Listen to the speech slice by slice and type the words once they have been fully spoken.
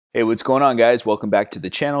Hey, what's going on, guys? Welcome back to the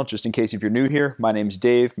channel. Just in case if you're new here, my name's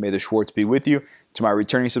Dave. May the Schwartz be with you. To my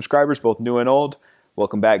returning subscribers, both new and old,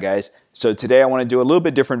 welcome back, guys. So today I want to do a little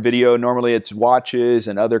bit different video. Normally it's watches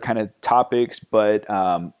and other kind of topics, but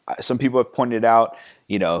some people have pointed out,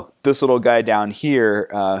 this little guy down here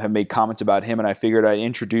have made comments about him, and I figured I'd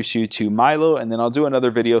introduce you to Milo, and then I'll do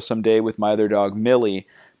another video someday with my other dog, Millie.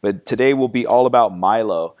 But today will be all about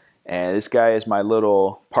Milo. And this guy is my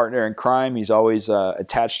little partner in crime. He's always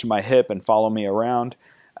attached to my hip and follow me around.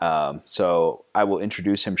 So I will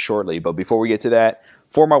introduce him shortly. But before we get to that,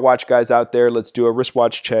 for my watch guys out there, let's do a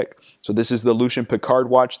wristwatch check. So this is the Lucien Piccard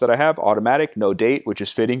watch that I have, automatic, no date, which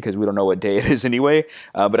is fitting because we don't know what day it is anyway.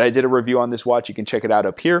 But I did a review on this watch. You can check it out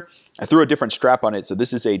up here. I threw a different strap on it. So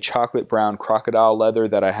this is a chocolate brown crocodile leather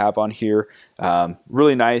that I have on here.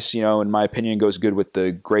 Really nice, in my opinion, goes good with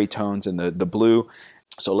the gray tones and the blue.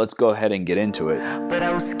 So let's go ahead and get into it. But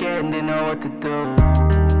I was scared and didn't know what to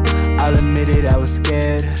do. I'll admit it, I was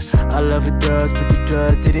scared. I love the drugs, but the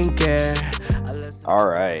drugs didn't care. All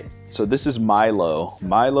right, so this is Milo.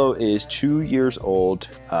 Milo is 2 years old.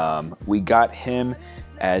 We got him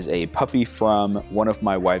as a puppy from one of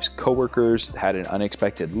my wife's coworkers, had an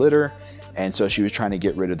unexpected litter. And so she was trying to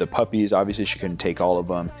get rid of the puppies. Obviously she couldn't take all of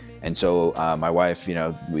them. And so my wife,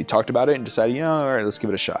 we talked about it and decided, all right, let's give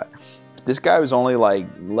it a shot. This guy was only like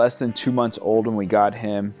less than 2 months old when we got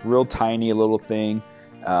him. Real tiny little thing.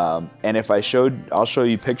 And if I'll show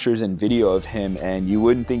you pictures and video of him, and you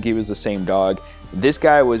wouldn't think he was the same dog. This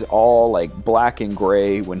guy was all like black and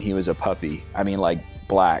gray when he was a puppy. I mean, like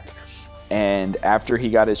black. And after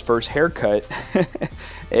he got his first haircut,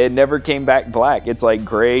 it never came back black. It's like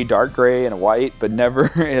gray, dark gray, and white, but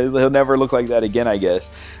he'll never look like that again, I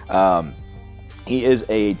guess. He is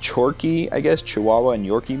a Chorkie, I guess, Chihuahua and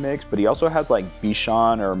Yorkie mix, but he also has like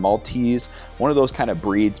Bichon or Maltese, one of those kind of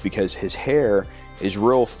breeds, because his hair is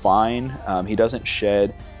real fine. He doesn't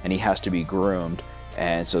shed, and he has to be groomed.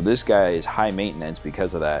 And so this guy is high maintenance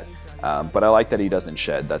because of that. But I like that he doesn't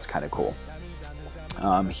shed. That's kind of cool.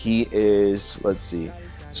 He is, let's see.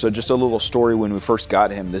 So just a little story when we first got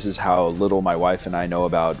him. This is how little my wife and I know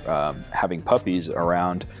about having puppies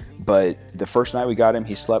around. But the first night we got him,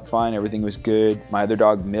 he slept fine. Everything was good. My other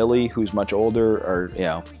dog, Millie, who's much older, or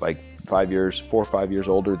like 4 or 5 years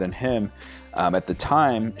older than him, at the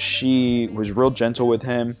time, she was real gentle with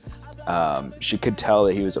him. She could tell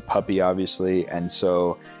that he was a puppy, obviously. And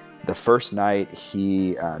so the first night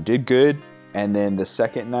he did good. And then the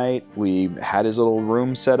second night, we had his little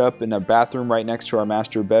room set up in a bathroom right next to our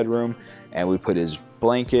master bedroom. And we put his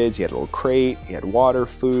blankets, he had a little crate, he had water,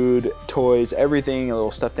 food, toys, everything, a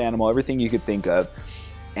little stuffed animal, everything you could think of.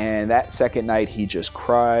 And that second night, he just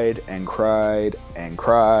cried and cried and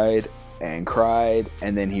cried and cried.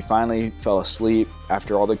 And then he finally fell asleep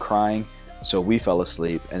after all the crying. So we fell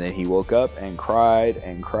asleep. And then he woke up and cried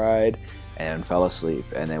and fell asleep,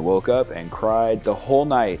 and then woke up and cried the whole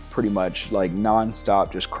night, pretty much like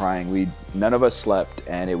non-stop, just crying. None of us slept,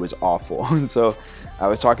 and it was awful. And so I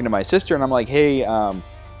was talking to my sister, and I'm like, hey,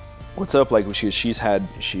 what's up? Like,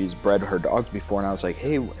 she's bred her dogs before, and I was like,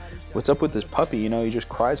 hey, what's up with this puppy? He just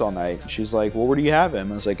cries all night. She's like, well, where do you have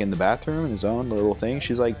him? I was like, in the bathroom, in his own little thing.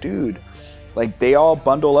 She's like, dude, like, they all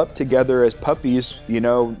bundle up together as puppies,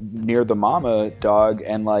 near the mama dog,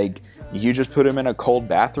 and like, you just put him in a cold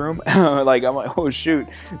bathroom. Like, I'm like, oh shoot.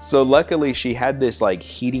 So luckily she had this like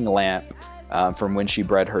heating lamp from when she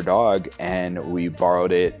bred her dog, and we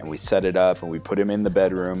borrowed it and we set it up and we put him in the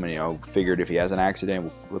bedroom, and figured if he has an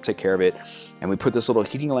accident, we'll take care of it. And we put this little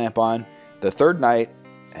heating lamp on the third night,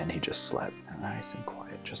 and he just slept nice and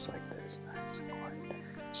quiet, just like this, nice and quiet.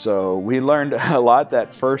 So we learned a lot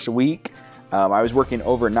that first week. I was working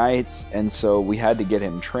overnights, and so we had to get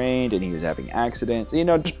him trained, and he was having accidents,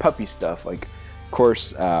 just puppy stuff. Like, of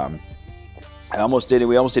course, we almost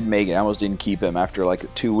didn't make it. I almost didn't keep him. After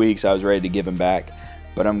like 2 weeks, I was ready to give him back.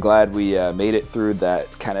 But I'm glad we made it through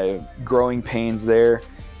that kind of growing pains there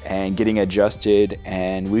and getting adjusted,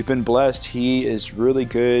 and we've been blessed. He is really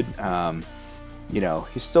good.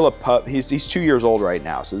 He's still a pup. He's 2 years old right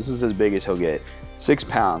now, so this is as big as he'll get. 6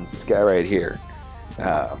 pounds, this guy right here.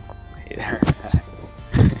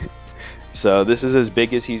 So this is as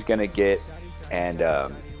big as he's gonna get, and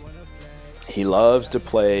he loves to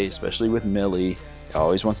play, especially with Millie. He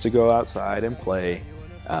always wants to go outside and play,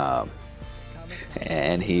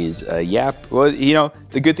 and he's a yap. Well,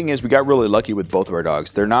 the good thing is we got really lucky with both of our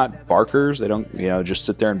dogs. They're not barkers. They don't just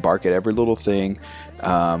sit there and bark at every little thing.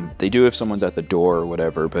 They do if someone's at the door or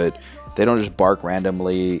whatever, but they don't just bark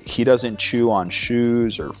randomly. He doesn't chew on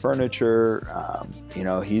shoes or furniture.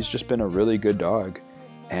 He's just been a really good dog,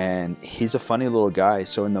 and he's a funny little guy.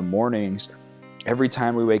 So in the mornings, every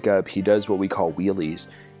time we wake up, he does what we call wheelies.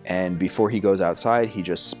 And before he goes outside, he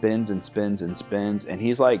just spins and spins and spins. And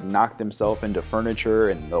he's like knocked himself into furniture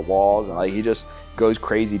and the walls. And like he just goes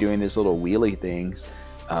crazy doing these little wheelie things,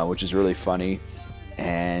 which is really funny.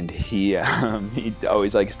 And he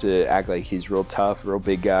always likes to act like he's real tough, real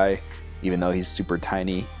big guy, even though he's super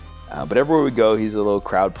tiny. But everywhere we go, he's a little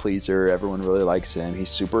crowd pleaser. Everyone really likes him. He's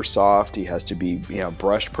super soft. He has to be,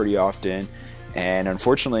 brushed pretty often. And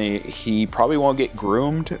unfortunately, he probably won't get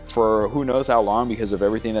groomed for who knows how long because of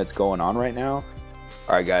everything that's going on right now.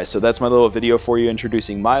 Alright guys, so that's my little video for you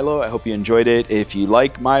introducing Milo. I hope you enjoyed it. If you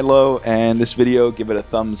like Milo and this video, give it a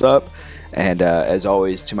thumbs up. And as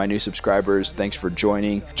always, to my new subscribers, thanks for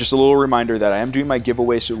joining. Just a little reminder that I am doing my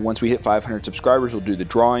giveaway, so once we hit 500 subscribers, we'll do the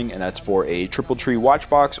drawing, and that's for a Triple Tree watch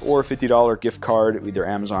box or a $50 gift card, either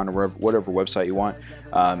Amazon or whatever website you want.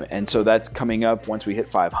 And so that's coming up once we hit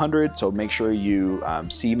 500, so make sure you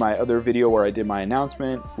see my other video where I did my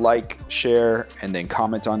announcement, like, share, and then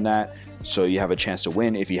comment on that, so you have a chance to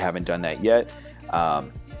win if you haven't done that yet.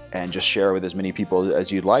 And just share with as many people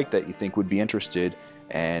as you'd like that you think would be interested.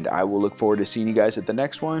 And I will look forward to seeing you guys at the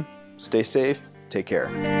next one. Stay safe. Take care.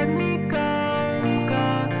 Let me go.